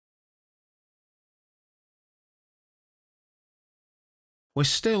We're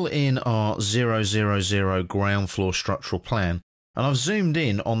still in our 000 ground floor structural plan, and I've zoomed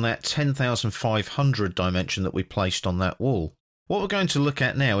in on that 10,500 dimension that we placed on that wall. What we're going to look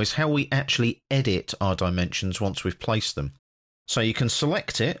at now is how we actually edit our dimensions once we've placed them. So you can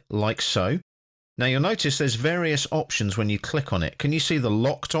select it like so. Now you'll notice there's various options when you click on it. Can you see the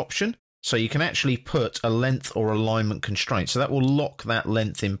locked option? So you can actually put a length or alignment constraint. So that will lock that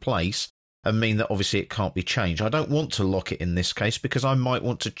length in place and mean that obviously it can't be changed. I don't want to lock it in this case because I might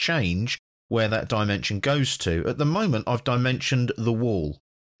want to change where that dimension goes to. At the moment, I've dimensioned the wall.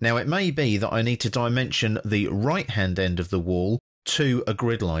 Now it may be that I need to dimension the right-hand end of the wall to a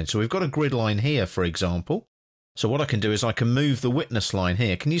grid line. So we've got a grid line here, for example. So what I can do is I can move the witness line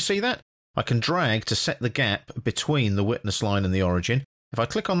here. Can you see that? I can drag to set the gap between the witness line and the origin. If I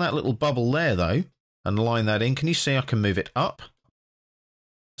click on that little bubble there, though, and line that in, can you see I can move it up?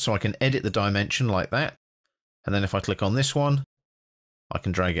 So I can edit the dimension like that. And then if I click on this one, I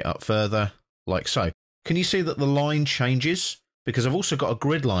can drag it up further, like so. Can you see that the line changes? Because I've also got a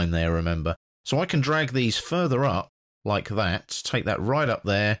grid line there, remember. So I can drag these further up, like that, take that right up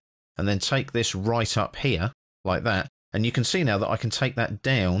there, and then take this right up here, like that. And you can see now that I can take that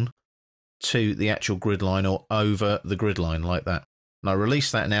down to the actual grid line or over the grid line, like that. And I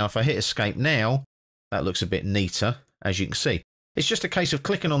release that now. If I hit escape now, that looks a bit neater, as you can see. It's just a case of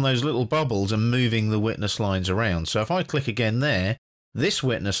clicking on those little bubbles and moving the witness lines around. So if I click again there, this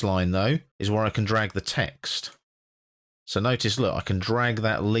witness line, though, is where I can drag the text. So notice, look, I can drag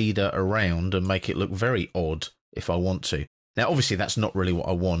that leader around and make it look very odd if I want to. Now, obviously, that's not really what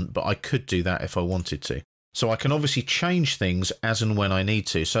I want, but I could do that if I wanted to. So I can obviously change things as and when I need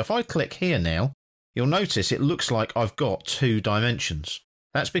to. So if I click here now, you'll notice it looks like I've got 2 dimensions.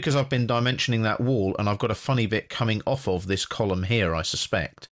 That's because I've been dimensioning that wall and I've got a funny bit coming off of this column here, I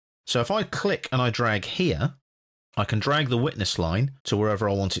suspect. So if I click and I drag here, I can drag the witness line to wherever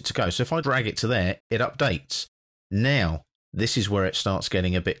I want it to go. So if I drag it to there, it updates. Now, this is where it starts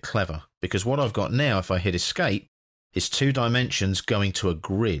getting a bit clever, because what I've got now, if I hit escape, is 2 dimensions going to a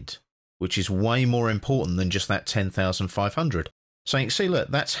grid, which is way more important than just that 10,500. So you can see, look,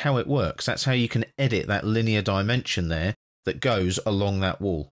 that's how it works. That's how you can edit that linear dimension there that goes along that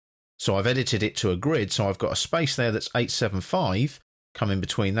wall. So I've edited it to a grid, so I've got a space there that's 875 coming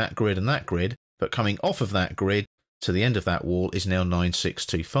between that grid and that grid, but coming off of that grid to the end of that wall is now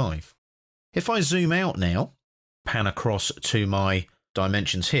 9625. If I zoom out now, pan across to my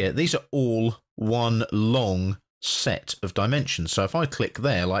dimensions here, these are all one long set of dimensions. So if I click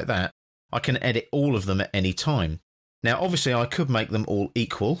there like that, I can edit all of them at any time. Now, obviously, I could make them all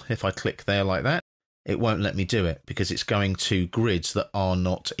equal. If I click there like that, it won't let me do it because it's going to grids that are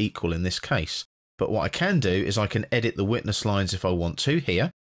not equal in this case. But what I can do is I can edit the witness lines if I want to here.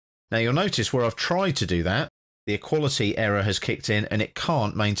 Now, you'll notice where I've tried to do that, the equality error has kicked in and it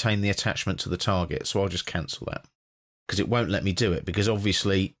can't maintain the attachment to the target. So I'll just cancel that because it won't let me do it because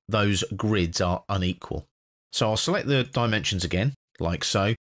obviously those grids are unequal. So I'll select the dimensions again, like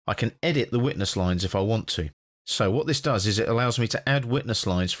so. I can edit the witness lines if I want to. So what this does is it allows me to add witness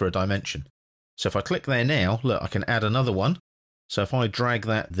lines for a dimension. So if I click there now, look, I can add another one. So if I drag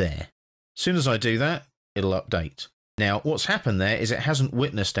that there, as soon as I do that, it'll update. Now, what's happened there is it hasn't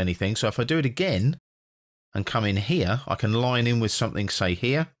witnessed anything. So if I do it again and come in here, I can line in with something, say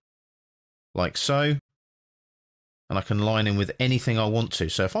here, like so. And I can line in with anything I want to.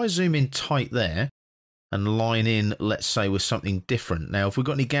 So if I zoom in tight there and line in, let's say, with something different. Now, if we've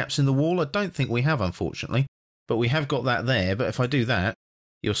got any gaps in the wall, I don't think we have, unfortunately. But we have got that there. But if I do that,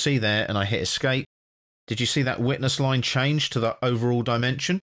 you'll see there, and I hit escape. Did you see that witness line change to the overall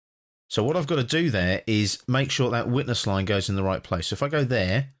dimension? So what I've got to do there is make sure that witness line goes in the right place. So if I go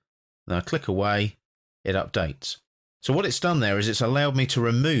there, and I click away, it updates. So what it's done there is it's allowed me to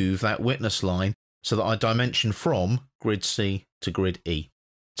remove that witness line so that I dimension from grid C to grid E.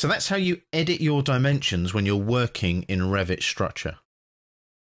 So that's how you edit your dimensions when you're working in Revit structure.